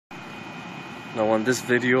Now on this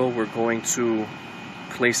video we're going to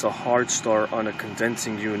place a hard start on a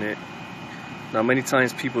condensing unit. Now many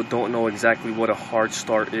times people don't know exactly what a hard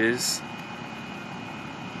start is.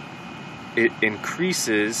 It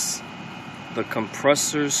increases the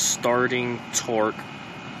compressor's starting torque,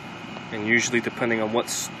 and usually depending on what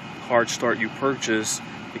hard start you purchase,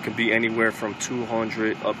 it can be anywhere from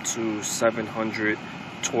 200 up to 700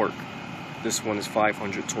 torque. This one is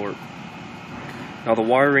 500 torque. Now the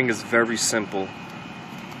wiring is very simple.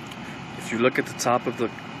 If you look at the top of the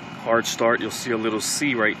hard start, you'll see a little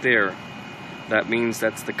C right there. That means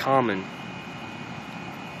that's the common.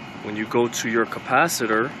 When you go to your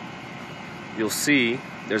capacitor, you'll see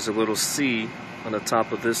there's a little C on the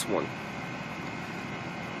top of this one.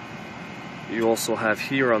 You also have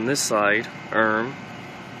here on this side ERM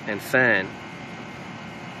and fan.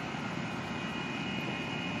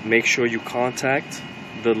 Make sure you contact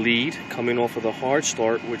the lead coming off of the hard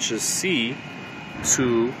start, which is C,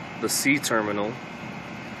 to the C terminal.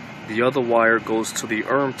 The other wire goes to the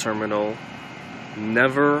ERM terminal.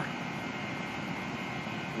 Never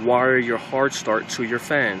wire your hard start to your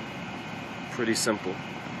fan. Pretty simple.